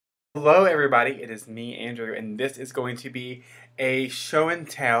Hello everybody, it is me, Andrew, and this is going to be a show and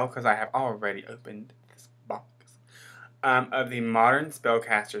tell, because I have already opened this box, of the Modern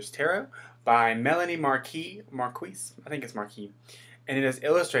Spellcaster's Tarot by Melanie Marquis, I think it's Marquis, and it is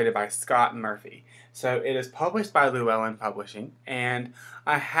illustrated by Scott Murphy. So it is published by Llewellyn Publishing, and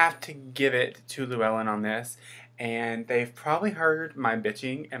I have to give it to Llewellyn on this, and they've probably heard my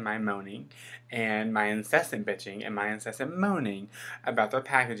bitching and my moaning, and my incessant bitching and my incessant moaning about their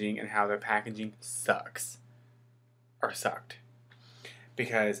packaging and how their packaging sucks. Or sucked.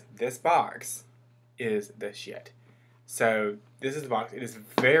 Because this box is the shit. So this is the box. It is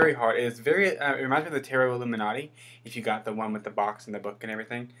very hard. It is very. It reminds me of the Tarot Illuminati. If you got the one with the box and the book and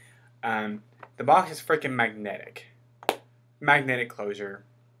everything, the box is freaking magnetic. Magnetic closure.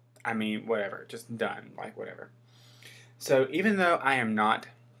 I mean, whatever. Just done. Like whatever. So even though I am not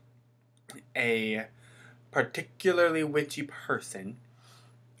a particularly witchy person,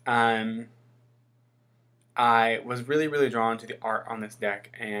 I was really drawn to the art on this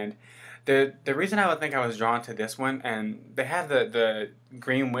deck, and the reason I would think I was drawn to this one, and they have the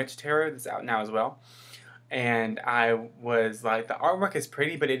Green Witch Tarot that's out now as well, and I was like, the artwork is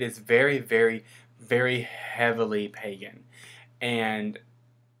pretty, but it is very heavily pagan, and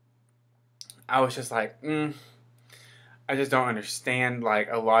I was just like, I just don't understand, like,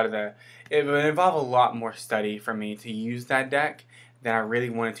 a lot of it would involve a lot more study for me to use that deck than I really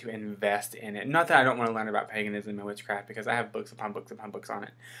wanted to invest in it. Not that I don't want to learn about paganism and witchcraft, because I have books upon books upon books on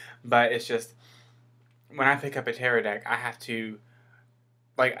it. But it's just, when I pick up a tarot deck, I have to,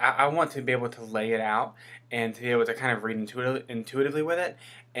 like, I want to be able to lay it out and to be able to kind of read intuitively with it.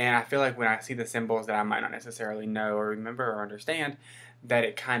 And I feel like when I see the symbols that I might not necessarily know or remember or understand, that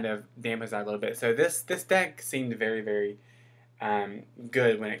it kind of dampens that a little bit. So this deck seemed very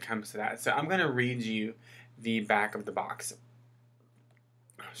good when it comes to that. So I'm going to read you the back of the box.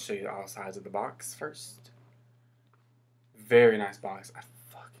 I'll show you all sides of the box first. Very nice box. I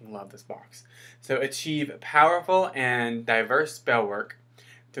fucking love this box. So achieve powerful and diverse spell work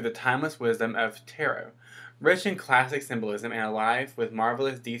through the timeless wisdom of tarot. Rich in classic symbolism and alive with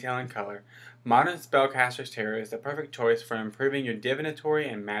marvelous detail and color, Modern SPellCaSteR'S Tarot is the perfect choice for improving your divinatory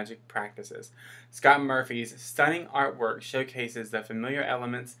and magic practices. Scott Murphy's stunning artwork showcases the familiar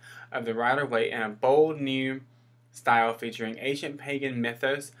elements of the Rider-Waite in a bold new style featuring ancient pagan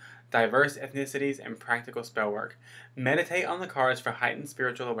mythos, diverse ethnicities, and practical spellwork. Meditate on the cards for heightened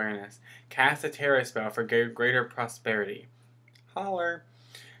spiritual awareness. Cast a tarot spell for greater prosperity. Holler!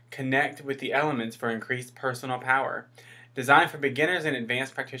 Connect with the elements for increased personal power. Designed for beginners and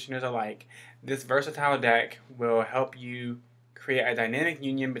advanced practitioners alike, this versatile deck will help you create a dynamic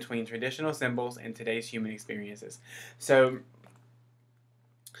union between traditional symbols and today's human experiences. So,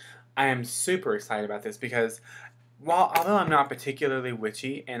 I am super excited about this because although I'm not particularly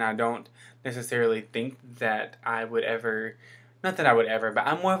witchy and I don't necessarily think that I would ever, not that I would ever, but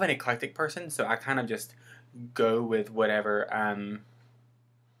I'm more of an eclectic person, so I kind of just go with whatever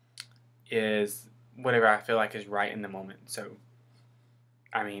is whatever I feel like is right in the moment. So,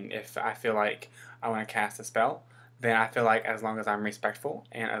 I mean, if I feel like I want to cast a spell, then I feel like as long as I'm respectful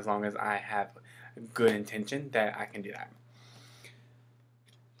and as long as I have good intention, that I can do that.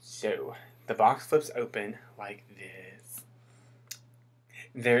 So, the box flips open like this.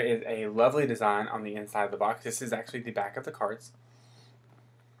 There is a lovely design on the inside of the box. This is actually the back of the cards.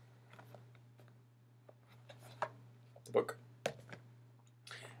 The book.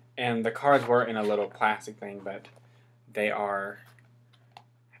 And the cards were in a little plastic thing, but they have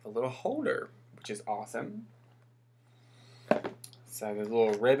a little holder, which is awesome. So there's a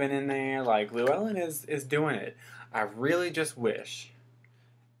little ribbon in there. Like, Llewellyn is doing it. I really just wish,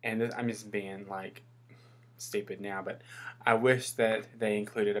 and I'm just being, like, stupid now, but I wish that they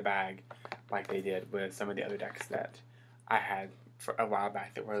included a bag like they did with some of the other decks that I had for a while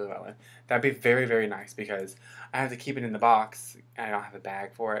back that were Llewellyn. That'd be very nice because I have to keep it in the box and I don't have a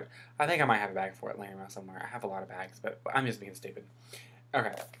bag for it. I think I might have a bag for it laying around somewhere. I have a lot of bags, but I'm just being stupid.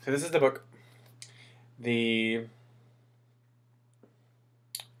 Okay, so this is the book.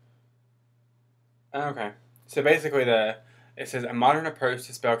 Okay, so basically it says a modern approach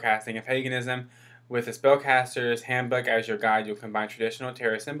to spellcasting and paganism. With the SPellCaSteR'S Handbook as your guide, you'll combine traditional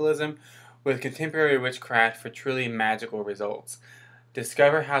tarot symbolism with contemporary witchcraft for truly magical results.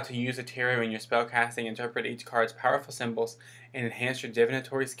 Discover how to use the tarot in your spellcasting, interpret each card's powerful symbols, and enhance your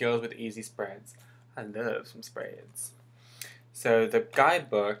divinatory skills with easy spreads. I love some spreads. So the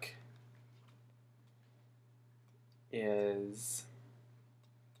guidebook is...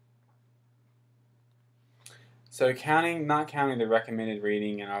 So not counting the recommended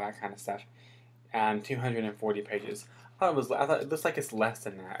reading and all that kind of stuff, 240 pages. I thought it looks like it's less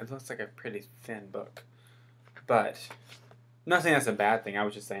than that. It looks like a pretty thin book. But I'm not saying that's a bad thing. I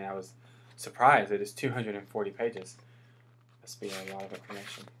was just saying I was surprised that it's 240 pages. Must be a lot of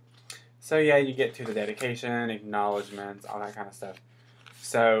information. So yeah, you get to the dedication, acknowledgments, all that kind of stuff.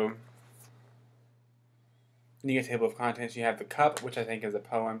 So you get a table of contents. You have the cup, which I think is a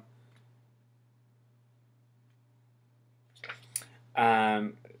poem.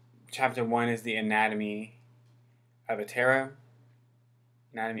 Chapter 1 is the anatomy of a tarot.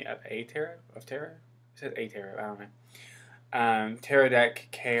 Anatomy of a tarot? Of tarot? It says a tarot. I don't know. Tarot deck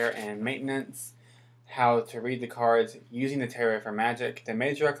care and maintenance. How to read the cards using the tarot for magic. The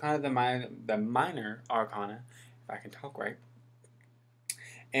major arcana, the minor arcana, if I can talk right.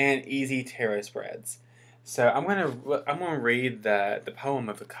 And easy tarot spreads. So I'm gonna read the poem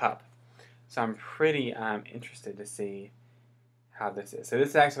of the cup. So I'm pretty interested to see how this is. So this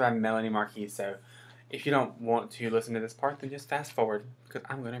is actually by Melanie Marquis. So if you don't want to listen to this part, then just fast forward because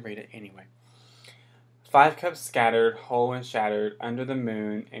I'm gonna read it anyway. 5 cups scattered, whole and shattered, under the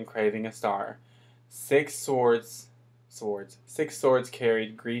moon and craving a star. 6 swords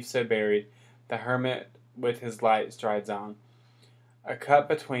carried, grief so buried, the hermit with his light strides on. A cup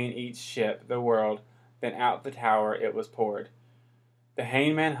between each ship, the world, then out the tower it was poured. The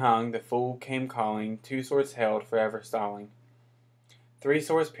hangman hung, the fool came calling, 2 swords held, forever stalling. 3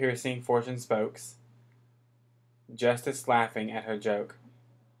 swords piercing, fortune spokes, justice laughing at her joke.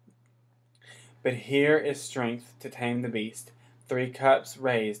 But here is strength to tame the beast. 3 cups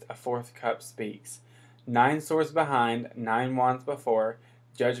raised, a 4th cup speaks. 9 swords behind, 9 wands before,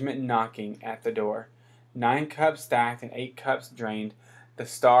 judgment knocking at the door. 9 cups stacked and 8 cups drained, the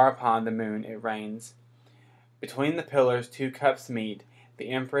star upon the moon it rains. Between the pillars 2 cups meet, the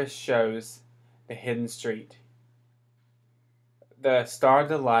empress shows the hidden street. The star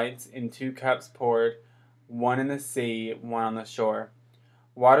delights in 2 cups poured, 1 in the sea, 1 on the shore.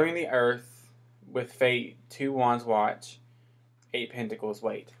 Watering the earth with fate 2 wands watch, 8 pentacles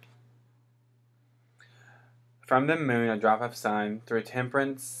wait. From the moon a drop of sun, through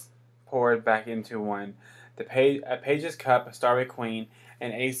temperance poured back into one. A page's cup, a starry queen,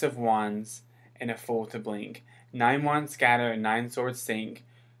 an ace of wands, and a fool to blink. 9 wands scatter and 9 swords sink.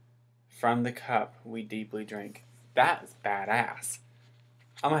 From the cup we deeply drink. That is badass.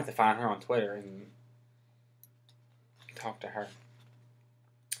 I'm going to have to find her on Twitter and talk to her.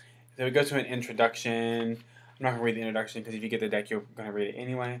 So we go to an introduction. I'm not going to read the introduction because if you get the deck, you're going to read it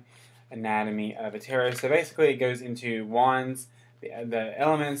anyway. Anatomy of a tarot. So basically it goes into wands, the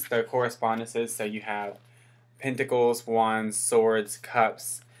elements, the correspondences. So you have pentacles, wands, swords,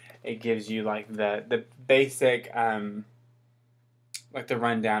 cups. It gives you like the basic, like the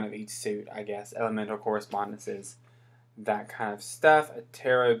rundown of each suit, I guess. Elemental correspondences, that kind of stuff. A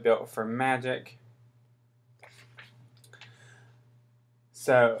tarot built for magic.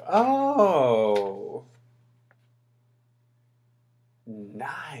 So, oh,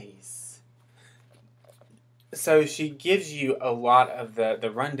 nice. So she gives you a lot of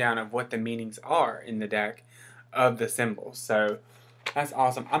the rundown of what the meanings are in the deck of the symbols. So that's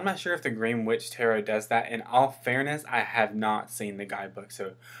awesome. I'm not sure if the Green Witch Tarot does that. In all fairness, I have not seen the guidebook,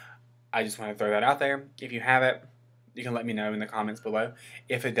 so I just want to throw that out there. If you have it, you can let me know in the comments below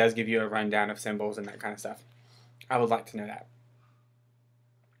if it does give you a rundown of symbols and that kind of stuff. I would like to know that.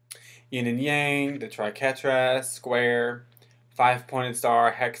 Yin and Yang, the triquetra, square, 5-pointed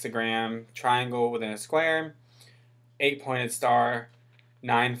star, hexagram, triangle within a square, 8-pointed star,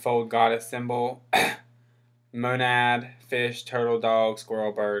 9-fold goddess symbol, monad, fish, turtle, dog,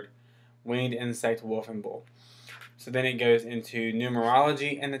 squirrel, bird, winged insect, wolf, and bull. So then it goes into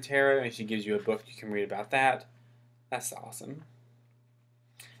numerology in the tarot, and she gives you a book you can read about that. That's awesome.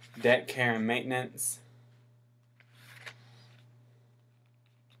 Deck care and maintenance.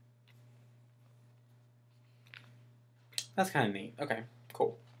 That's kind of neat. Okay,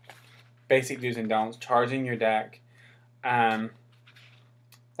 cool. Basic do's and don'ts. Charging your deck.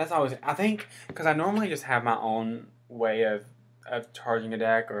 That's always, I think, because I normally just have my own way of charging a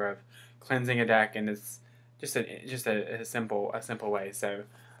deck or of cleansing a deck, and it's just a simple way. So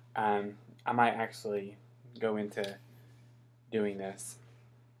I might actually go into doing this.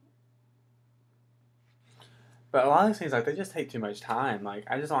 But a lot of these things, like, they just take too much time. Like,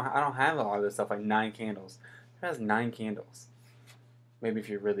 I don't have a lot of this stuff, like 9 candles. It has 9 candles. Maybe if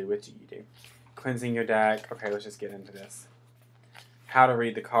you're really witchy, you do. Cleansing your deck. Okay, let's just get into this. How to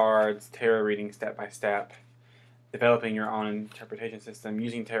read the cards, tarot reading step by step, developing your own interpretation system,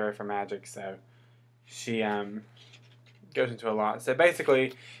 using tarot for magic. So she goes into a lot. So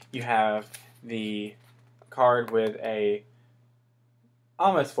basically, you have the card with a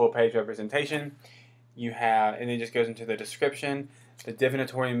almost full page representation. you have, and it just goes into the description, the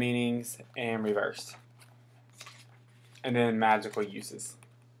divinatory meanings, and reversed. And then magical uses.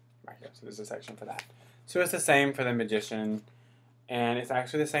 Right here, so there's a section for that. So it's the same for the magician, and it's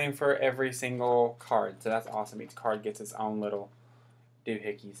actually the same for every single card. So that's awesome. Each card gets its own little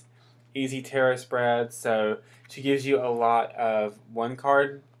doohickeys. Easy tarot spread, so she gives you a lot of one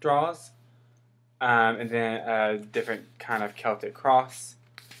card draws, and then a different kind of Celtic cross,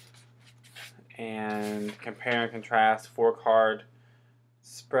 and compare and contrast 4-card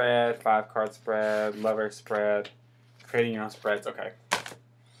spread, 5-card spread, lover spread, creating your own spreads. Okay.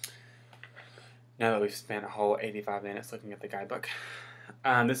 Now that we've spent a whole 85 minutes looking at the guidebook,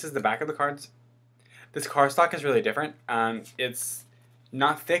 this is the back of the cards. This cardstock is really different. It's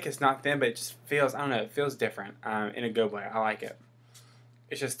not thick, it's not thin, but it just feels, I don't know, it feels different in a good way. I like it.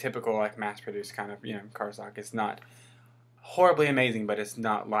 It's just typical, like, mass-produced kind of, cardstock. It's not horribly amazing, but it's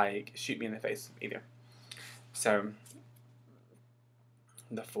not like shoot me in the face either. So,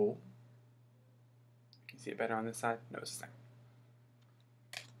 the Fool. Can you see it better on this side? No, it's the same.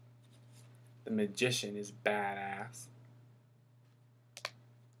 The Magician is badass.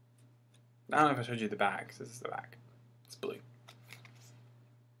 I don't know if I showed you the back, because this is the back. It's blue.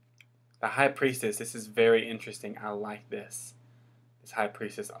 The High Priestess, this is very interesting. I like this. This High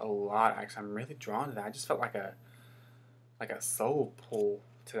Priestess a lot, actually. I'm really drawn to that. I just felt like a soul pull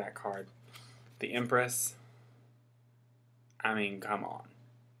to that card. The Empress, I mean, come on.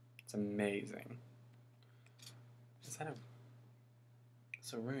 It's amazing. Is that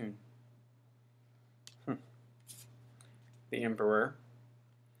it's a rune. The Emperor.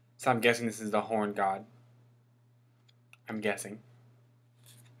 So I'm guessing this is the Horn God. I'm guessing.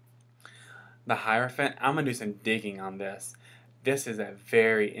 The Hierophant. I'm going to do some digging on this. This is a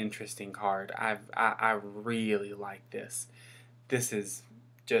very interesting card. I really like this. This is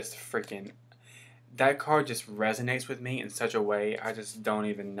just freaking... That card just resonates with me in such a way I just don't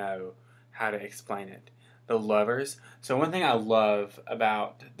even know how to explain it. The Lovers. So one thing I love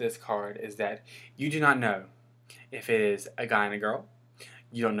about this card is that you do not know if it is a guy and a girl.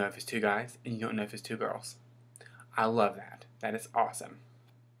 You don't know if it's 2 guys, and you don't know if it's 2 girls. I love that. That is awesome.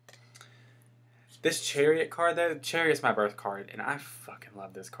 This Chariot card, though, Chariot's my birth card, and I fucking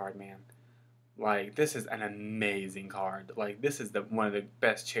love this card, man. Like, this is an amazing card. Like, this is one of the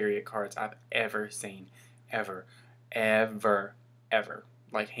best Chariot cards I've ever seen. Ever. Ever. Ever.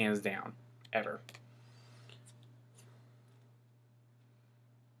 Like, hands down. Ever.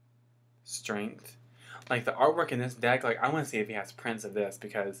 Strength. Like, the artwork in this deck, like, I want to see if he has prints of this,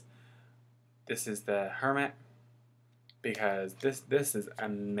 because this is the Hermit, because this is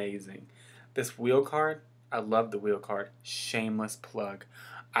amazing. This Wheel card, I love the Wheel card. Shameless plug.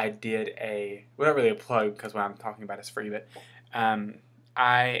 I did well, not really a plug, because what I'm talking about is free, but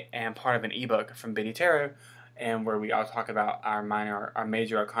I am part of an ebook from Biddy Tarot, and where we all talk about our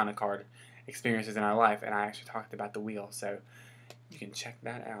major arcana card experiences in our life, and I actually talked about the Wheel, so you can check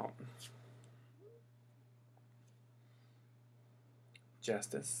that out.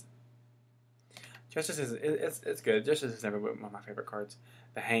 Justice. Justice is it's good. Justice is never one of my favorite cards.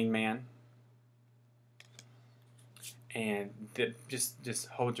 The Hangman. And just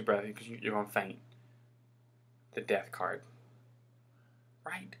hold your breath because you're gonna faint. The Death card.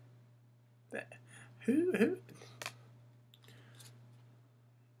 Right. Who?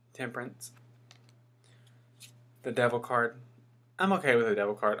 Temperance. The Devil card. I'm okay with the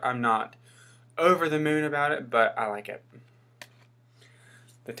Devil card. I'm not over the moon about it, but I like it.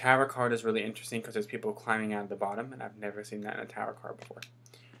 The Tower card is really interesting because there's people climbing out of the bottom, and I've never seen that in a Tower card before.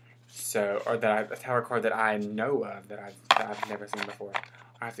 So, or a Tower card that I know of that I've never seen before.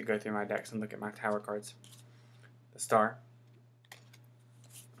 I have to go through my decks and look at my Tower cards. The Star.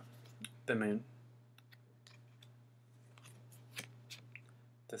 The Moon.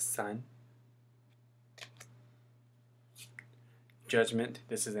 The Sun. Judgment.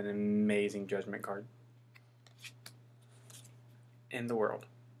 This is an amazing Judgment card. In the World.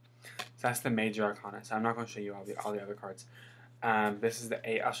 So that's the major arcana. So I'm not going to show you all the other cards. This is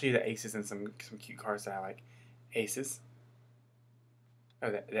the I'll show you the aces and some cute cards that I like. Aces.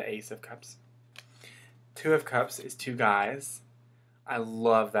 Oh, the Ace of Cups. 2 of Cups is 2 guys. I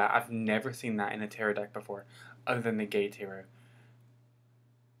love that. I've never seen that in a tarot deck before, other than the gay tarot.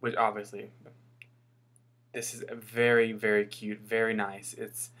 Which obviously, this is very, very cute, very nice.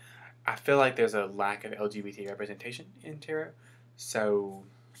 I feel like there's a lack of LGBT representation in tarot, so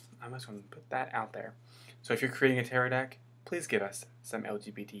I'm just going to put that out there. So if you're creating a tarot deck, please give us some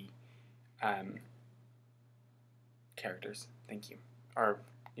LGBT characters. Thank you. Or,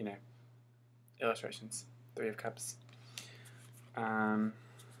 illustrations. 3 of Cups.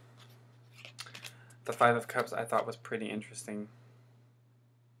 The Five of Cups I thought was pretty interesting.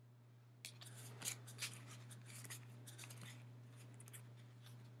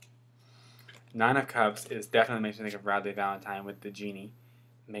 Nine of Cups is definitely makes me think of Bradley Valentine with the genie.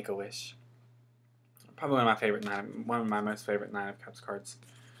 Make a wish. Probably one of my most favorite Nine of Cups cards.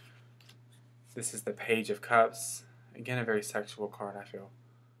 This is the Page of Cups. Again, a very sexual card. I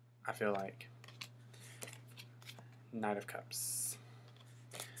feel like. Knight of Cups.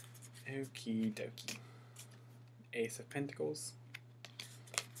 Okie dokie. Ace of Pentacles.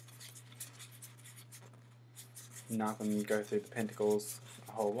 Not going to go through the Pentacles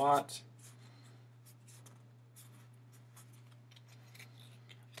a whole lot.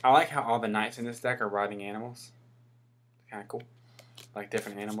 I like how all the knights in this deck are riding animals. Kind of cool. Like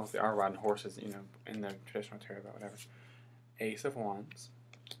different animals. They are riding horses, you know, in the traditional tarot, but whatever. Ace of Wands.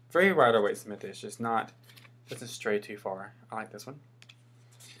 Very Rider-Waite Smith-ish, just not, doesn't stray too far. I like this one.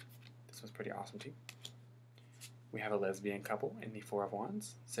 This one's pretty awesome too. We have a lesbian couple in the Four of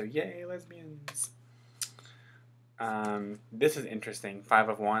Wands. So yay, lesbians. This is interesting. Five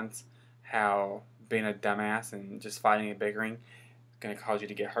of Wands. How being a dumbass and just fighting and bickering going to cause you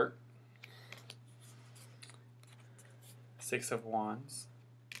to get hurt. Six of Wands.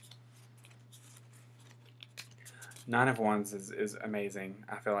 Nine of Wands is amazing,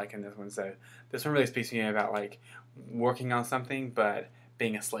 I feel like, in this one. So this one really speaks to me about like working on something but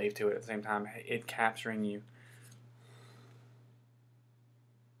being a slave to it at the same time. It capturing you.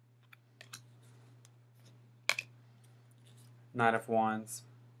 Knight of Wands.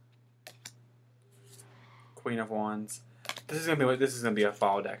 Queen of Wands. This is gonna be a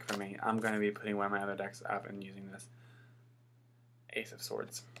fall deck for me. I'm gonna be putting one of my other decks up and using this. Ace of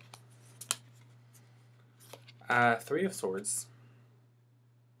Swords. Three of Swords.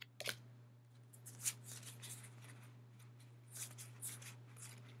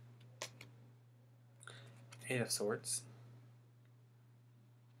 Eight of Swords.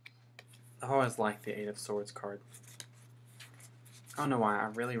 I always like the Eight of Swords card. I don't know why. I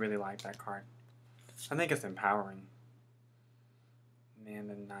really, really like that card. I think it's empowering. And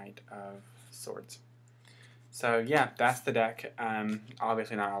the Knight of Swords. So yeah, that's the deck.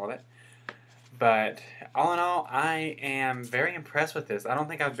 Obviously not all of it. But all in all, I am very impressed with this. I don't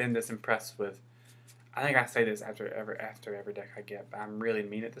think I've been this impressed with... I think I say this after every deck I get, but I really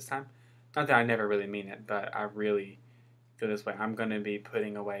mean it this time. Not that I never really mean it, but I really feel this way. I'm going to be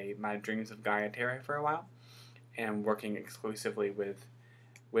putting away my Dreams of Gaia Tarot for a while and working exclusively with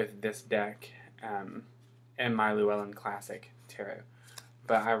this deck and my Llewellyn Classic Tarot.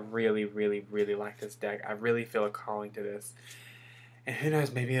 But I really, really, really like this deck. I really feel a calling to this. And who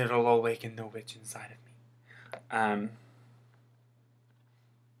knows, maybe it'll awaken the witch inside of me.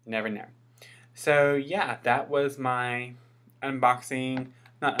 Never know. So yeah, that was my unboxing,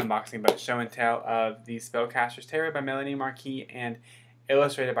 not unboxing, but show and tell of the SPellCaSteR'S Tarot by Melanie Marquis and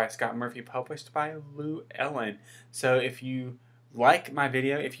illustrated by Scott Murphy, published by Llewellyn. So if you like my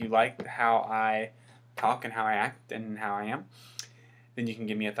video, if you like how I talk and how I act and how I am, then you can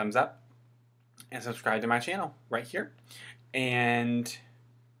give me a thumbs up and subscribe to my channel right here and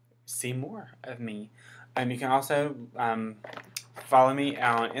see more of me. You can also follow me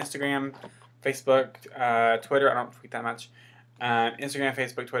on Instagram, Facebook, Twitter. I don't tweet that much. Instagram,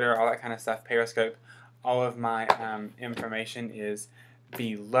 Facebook, Twitter, all that kind of stuff. Periscope. All of my information is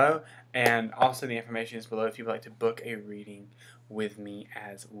below, and also the information is below if you would like to book a reading with me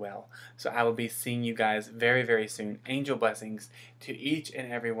as well. So I will be seeing you guys very, very soon. Angel blessings to each and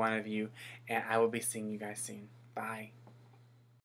every one of you, and I will be seeing you guys soon. Bye.